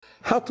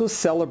How to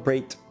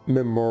celebrate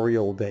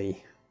Memorial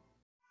Day.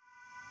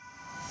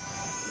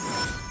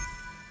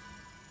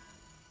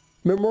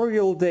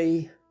 Memorial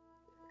Day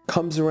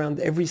comes around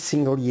every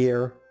single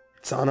year.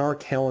 It's on our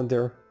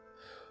calendar.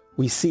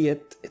 We see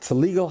it. It's a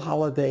legal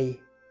holiday.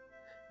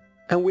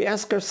 And we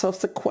ask ourselves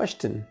the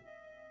question,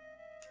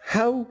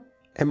 how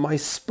am I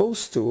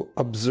supposed to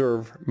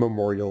observe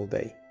Memorial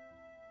Day?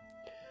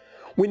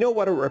 We know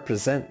what it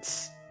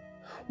represents.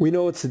 We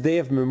know it's a day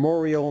of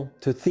memorial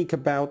to think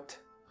about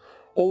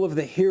all of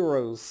the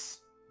heroes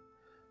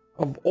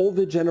of all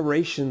the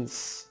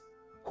generations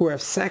who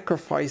have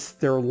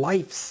sacrificed their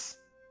lives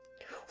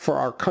for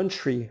our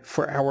country,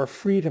 for our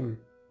freedom.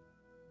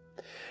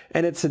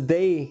 And it's a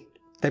day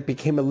that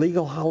became a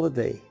legal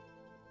holiday,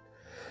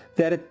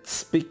 that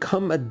it's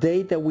become a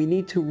day that we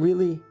need to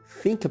really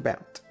think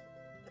about.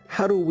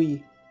 How do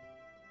we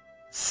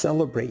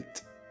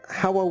celebrate?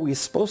 How are we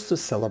supposed to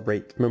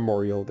celebrate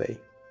Memorial Day?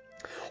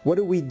 What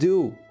do we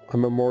do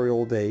on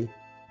Memorial Day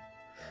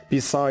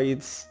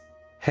besides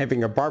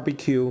having a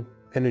barbecue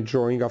and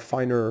enjoying our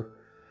finer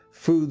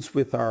foods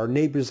with our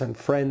neighbors and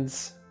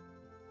friends?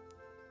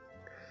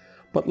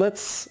 But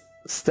let's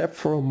step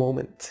for a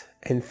moment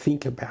and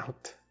think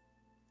about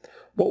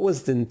what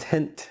was the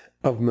intent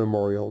of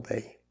Memorial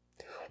Day?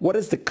 What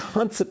is the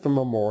concept of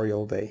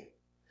Memorial Day?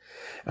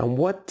 And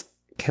what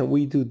can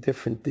we do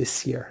different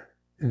this year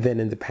than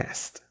in the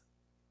past?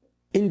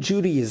 In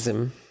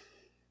Judaism,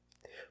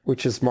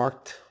 which is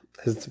marked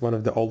as one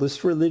of the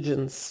oldest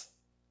religions,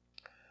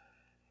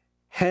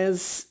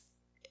 has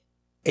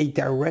a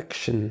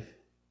direction,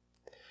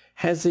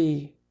 has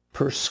a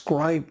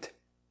prescribed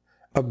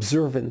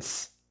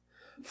observance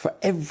for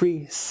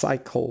every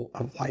cycle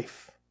of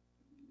life.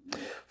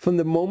 From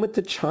the moment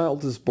a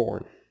child is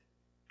born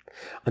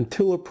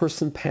until a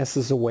person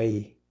passes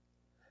away,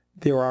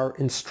 there are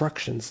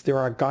instructions, there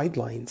are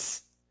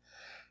guidelines.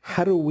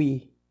 How do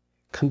we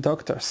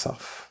conduct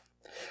ourselves?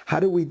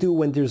 How do we do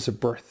when there's a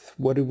birth?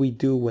 What do we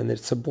do when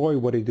it's a boy?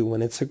 What do we do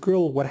when it's a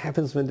girl? What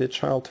happens when the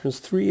child turns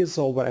 3 years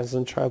old? What happens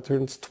when the child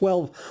turns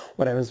 12?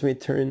 What happens when he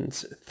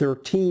turns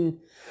 13?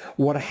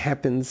 What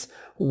happens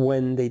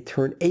when they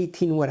turn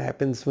 18? What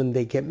happens when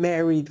they get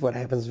married? What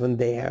happens when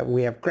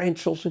we have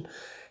grandchildren?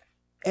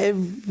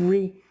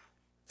 Every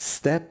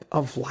step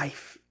of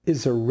life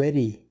is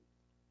already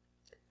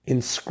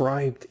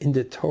inscribed in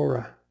the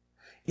Torah,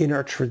 in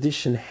our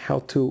tradition, how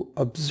to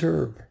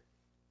observe.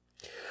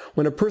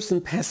 When a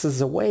person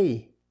passes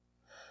away,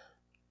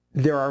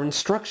 there are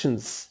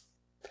instructions.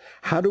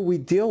 How do we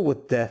deal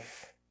with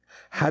death?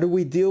 How do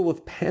we deal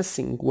with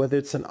passing, whether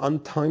it's an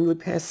untimely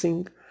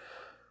passing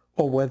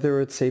or whether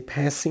it's a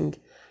passing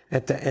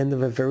at the end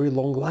of a very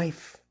long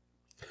life?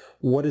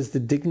 What is the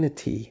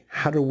dignity?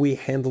 How do we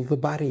handle the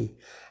body?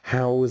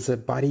 How is the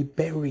body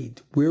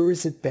buried? Where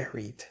is it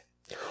buried?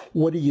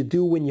 What do you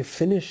do when you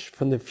finish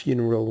from the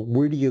funeral?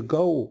 Where do you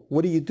go?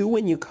 What do you do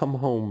when you come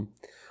home?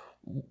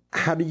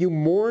 How do you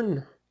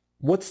mourn?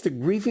 What's the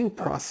grieving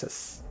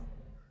process?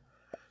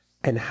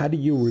 And how do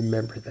you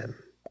remember them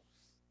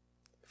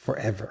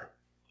forever?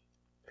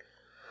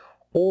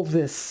 All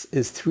this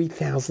is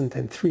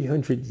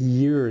 3,300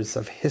 years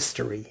of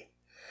history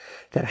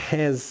that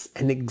has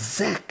an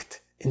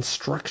exact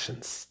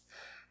instructions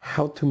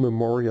how to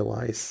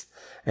memorialize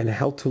and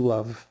how to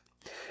love.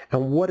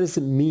 And what does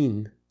it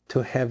mean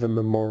to have a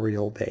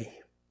Memorial Day?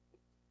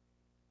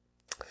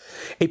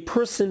 A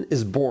person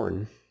is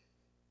born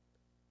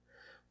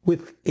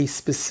with a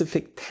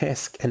specific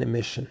task and a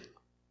mission.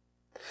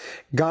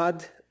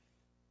 God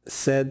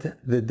said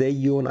the day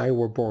you and I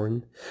were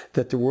born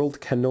that the world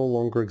can no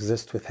longer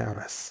exist without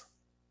us.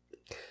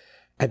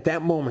 At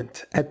that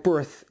moment, at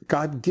birth,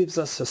 God gives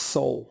us a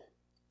soul.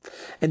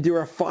 And there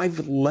are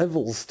 5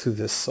 levels to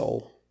this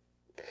soul.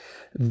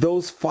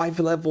 Those 5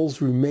 levels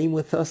remain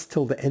with us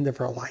till the end of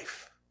our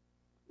life.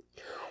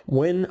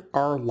 When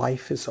our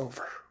life is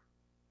over,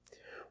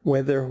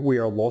 whether we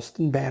are lost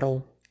in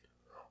battle,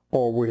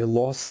 or we're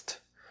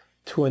lost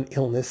to an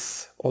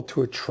illness or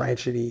to a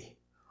tragedy,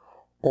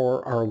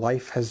 or our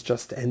life has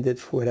just ended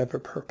for whatever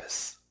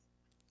purpose.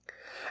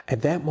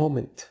 At that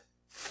moment,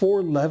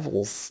 4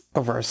 levels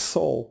of our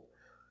soul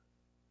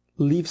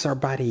leaves our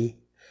body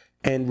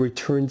and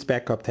returns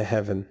back up to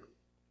heaven.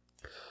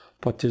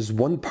 But there's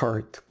one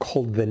part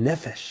called the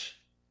nefesh,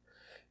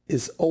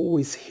 is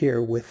always here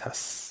with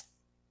us.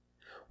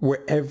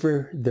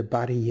 Wherever the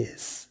body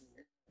is,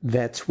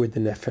 that's where the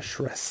nefesh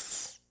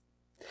rests.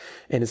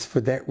 And it's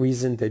for that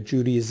reason that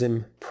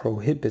Judaism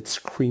prohibits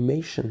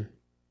cremation.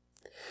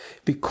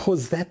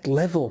 Because that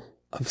level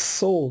of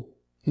soul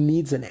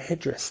needs an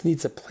address,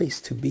 needs a place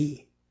to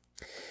be.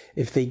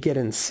 If they get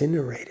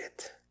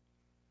incinerated,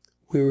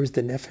 where is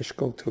the nefesh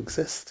going to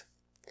exist?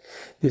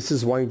 This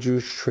is why in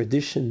Jewish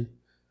tradition,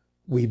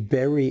 we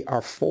bury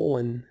our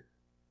fallen.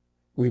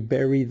 We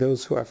bury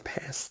those who have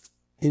passed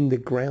in the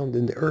ground,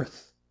 in the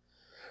earth.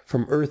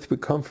 From earth we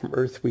come, from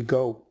earth we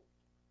go.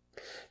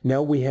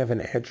 Now we have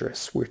an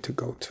address where to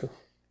go to.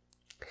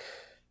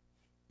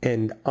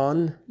 And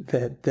on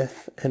the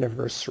death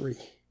anniversary,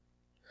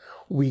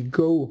 we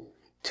go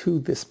to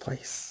this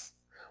place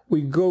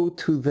We go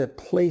to the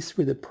place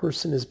where the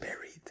person is buried.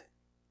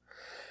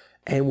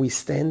 And we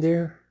stand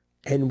there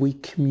and we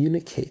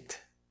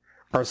communicate.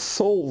 Our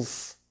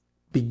souls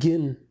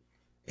begin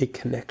a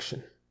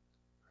connection.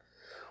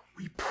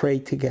 We pray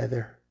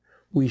together.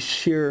 We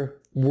share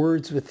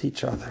words with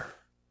each other.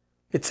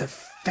 It's a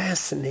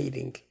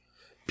fascinating,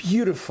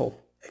 beautiful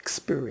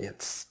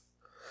experience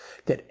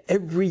that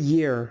every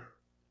year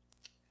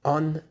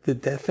on the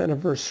death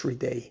anniversary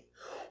day,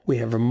 we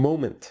have a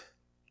moment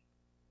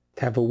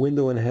to have a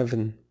window in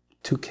heaven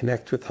to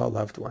connect with our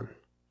loved one.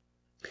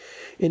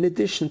 In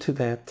addition to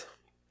that,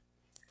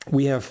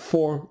 we have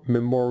 4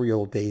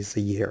 memorial days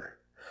a year,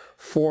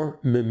 4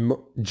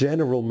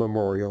 general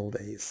memorial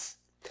days.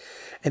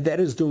 And that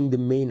is during the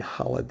main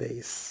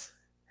holidays.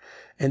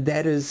 And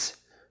that is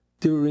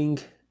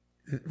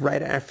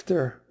right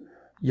after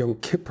Yom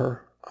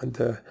Kippur, on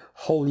the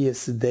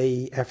holiest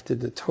day after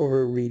the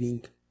Torah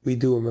reading, we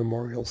do a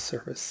memorial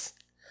service.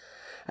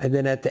 And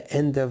then at the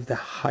end of the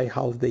high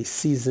holiday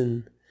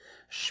season,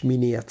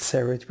 Shmini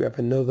Atzeret, we have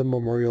another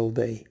memorial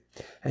day.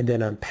 And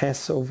then on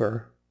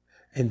Passover,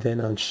 and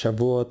then on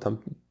Shavuot,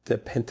 on the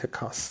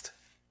Pentecost.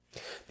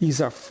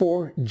 These are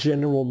 4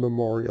 general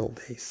memorial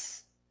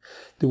days.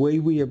 The way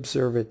we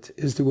observe it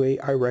is the way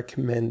I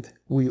recommend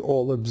we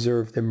all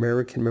observe the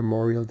American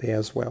Memorial Day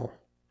as well.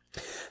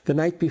 The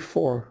night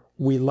before,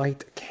 we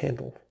light a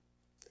candle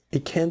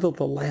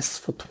that lasts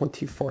for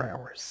 24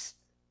 hours.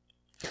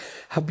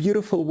 How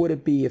beautiful would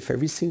it be if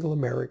every single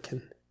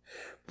American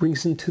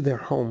brings into their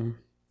home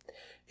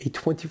a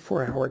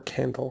 24-hour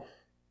candle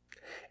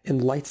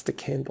and lights the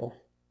candle.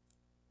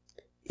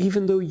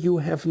 Even though you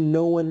have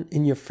no one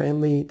in your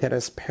family that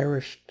has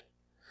perished,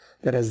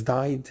 that has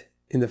died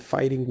in the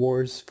fighting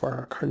wars for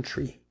our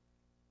country,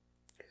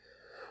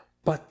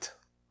 but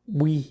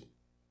we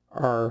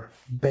are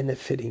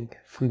benefiting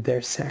from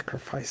their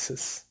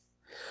sacrifices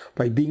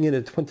by being in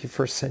the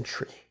 21st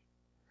century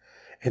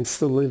and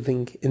still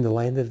living in the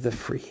land of the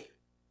free.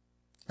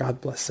 God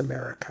bless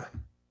America.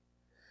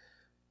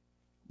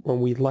 When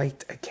we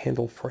light a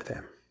candle for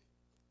them.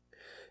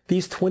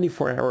 These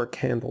 24-hour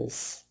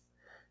candles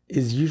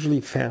is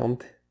usually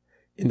found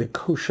in the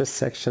kosher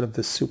section of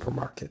the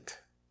supermarket.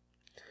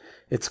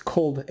 It's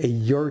called a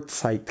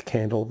Yahrzeit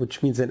candle,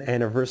 which means an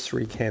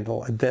anniversary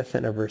candle, a death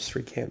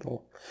anniversary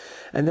candle.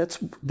 And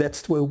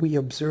that's where we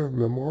observe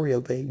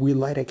Memorial Day. We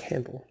light a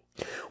candle.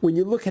 When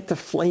you look at the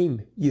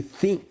flame, you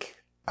think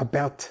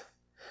about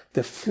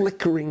the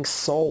flickering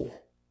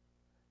soul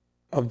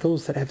of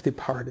those that have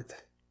departed.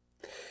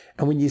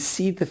 And when you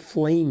see the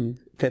flame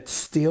that's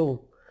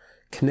still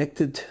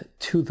connected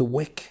to the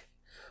wick,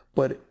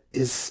 but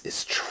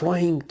is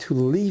trying to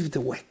leave the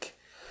wick,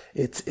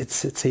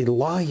 it's a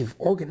live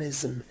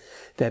organism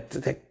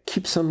that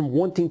keeps on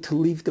wanting to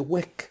leave the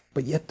wick,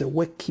 but yet the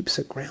wick keeps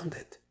it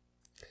grounded.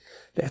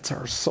 That's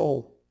our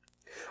soul.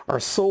 Our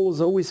soul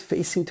is always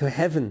facing to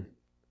heaven.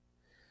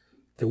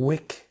 The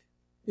wick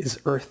is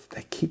earth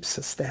that keeps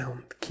us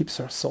down, keeps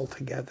our soul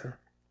together.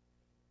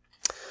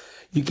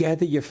 You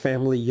gather your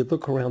family, you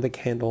look around the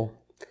candle,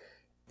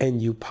 and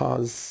you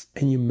pause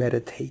and you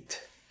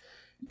meditate,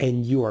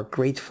 and you are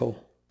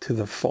grateful to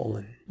the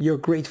fallen. You're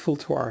grateful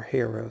to our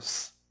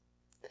heroes.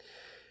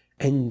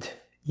 And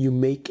you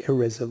make a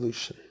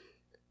resolution.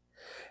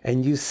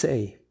 And you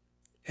say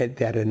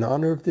that in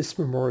honor of this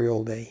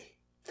Memorial Day,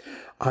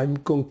 I'm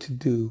going to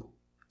do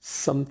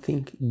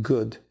something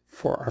good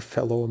for our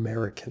fellow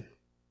American.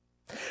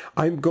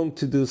 I'm going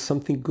to do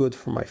something good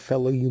for my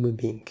fellow human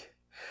being.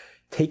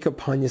 Take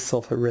upon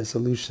yourself a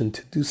resolution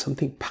to do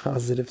something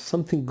positive,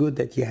 something good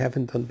that you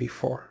haven't done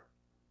before.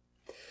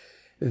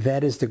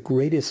 That is the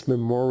greatest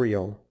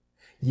memorial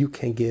you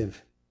can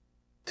give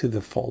to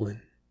the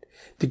fallen.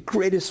 The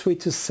greatest way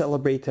to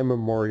celebrate a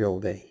Memorial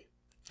Day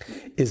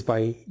is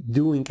by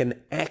doing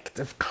an act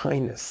of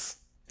kindness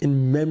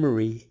in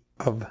memory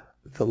of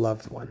the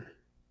loved one.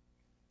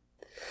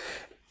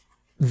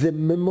 The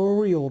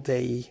Memorial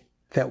Day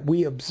that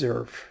we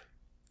observe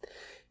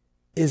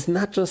is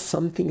not just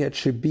something that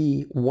should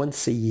be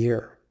once a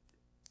year.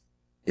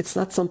 It's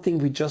not something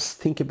we just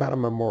think about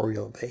on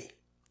Memorial Day.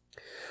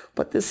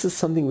 But this is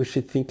something we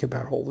should think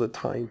about all the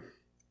time.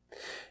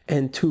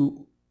 And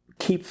to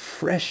keep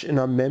fresh in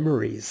our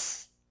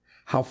memories,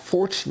 how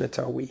fortunate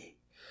are we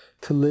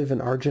to live in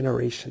our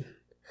generation,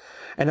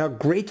 and how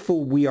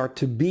grateful we are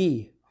to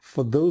be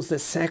for those that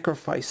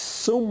sacrifice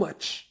so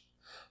much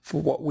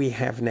for what we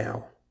have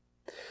now.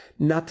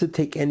 Not to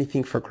take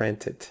anything for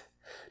granted.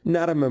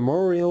 Not a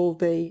Memorial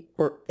Day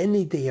or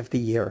any day of the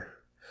year,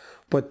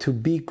 but to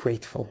be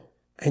grateful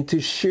and to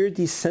share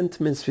these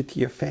sentiments with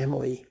your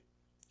family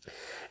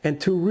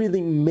and to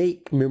really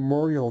make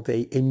Memorial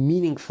Day a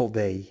meaningful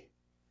day.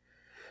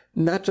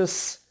 Not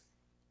just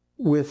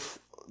with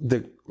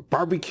the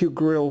barbecue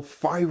grill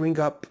firing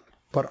up,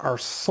 but our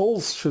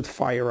souls should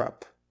fire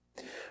up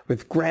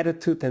with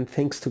gratitude and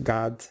thanks to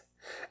God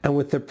and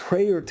with a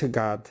prayer to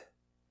God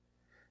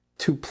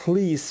to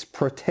please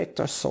protect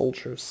our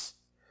soldiers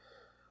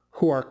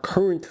who are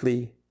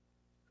currently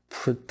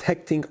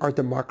protecting our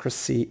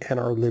democracy and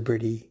our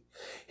liberty,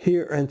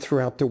 here and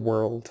throughout the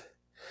world.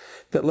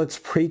 That let's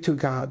pray to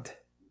God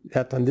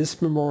that on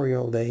this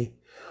Memorial Day,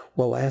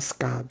 we'll ask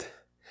God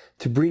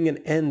to bring an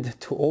end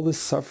to all the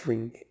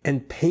suffering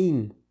and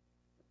pain,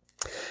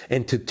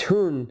 and to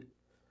turn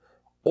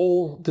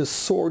all the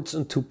swords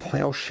into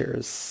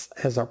plowshares,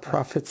 as our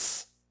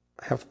prophets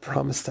have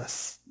promised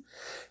us,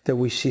 that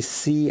we should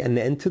see an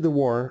end to the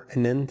war,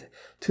 an end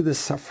to the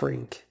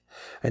suffering,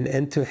 an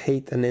end to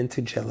hate, an end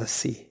to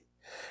jealousy,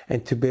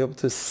 and to be able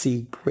to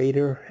see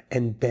greater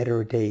and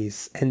better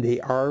days. And they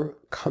are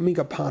coming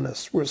upon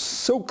us. We're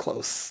so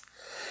close.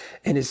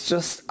 And it's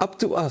just up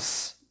to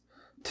us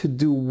to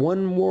do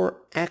one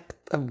more act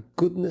of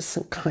goodness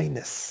and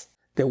kindness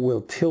that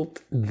will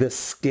tilt the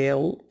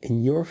scale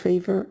in your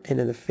favor and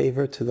in the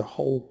favor to the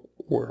whole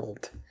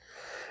world.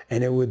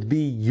 And it would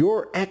be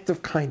your act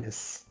of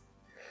kindness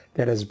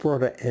that has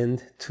brought an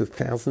end to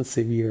thousands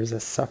of years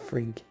of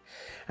suffering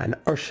and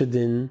ushered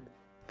in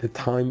the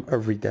time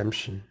of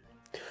redemption.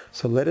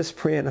 So let us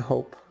pray and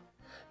hope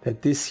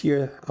that this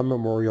year on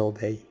Memorial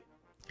Day,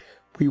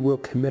 we will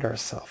commit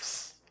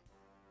ourselves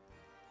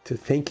to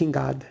thanking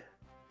God,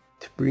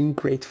 to being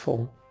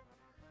grateful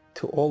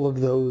to all of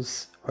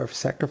those who have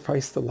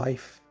sacrificed a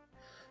life,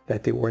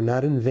 that they were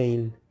not in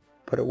vain,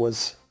 but it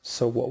was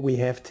so what we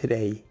have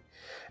today.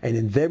 And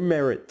in their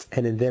merit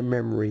and in their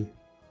memory,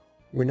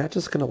 we're not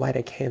just going to light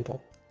a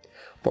candle,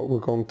 but we're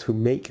going to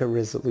make a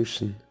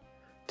resolution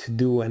to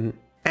do an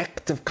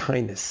act of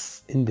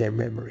kindness in their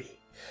memory.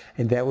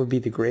 And that would be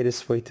the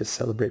greatest way to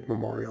celebrate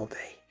Memorial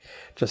Day.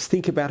 Just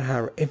think about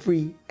how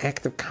every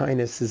act of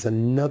kindness is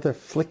another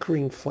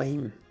flickering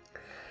flame.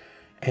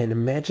 And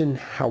imagine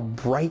how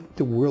bright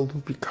the world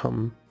will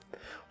become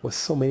with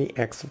so many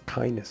acts of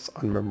kindness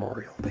on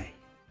Memorial Day.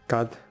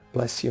 God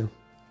bless you.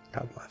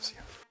 God loves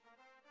you.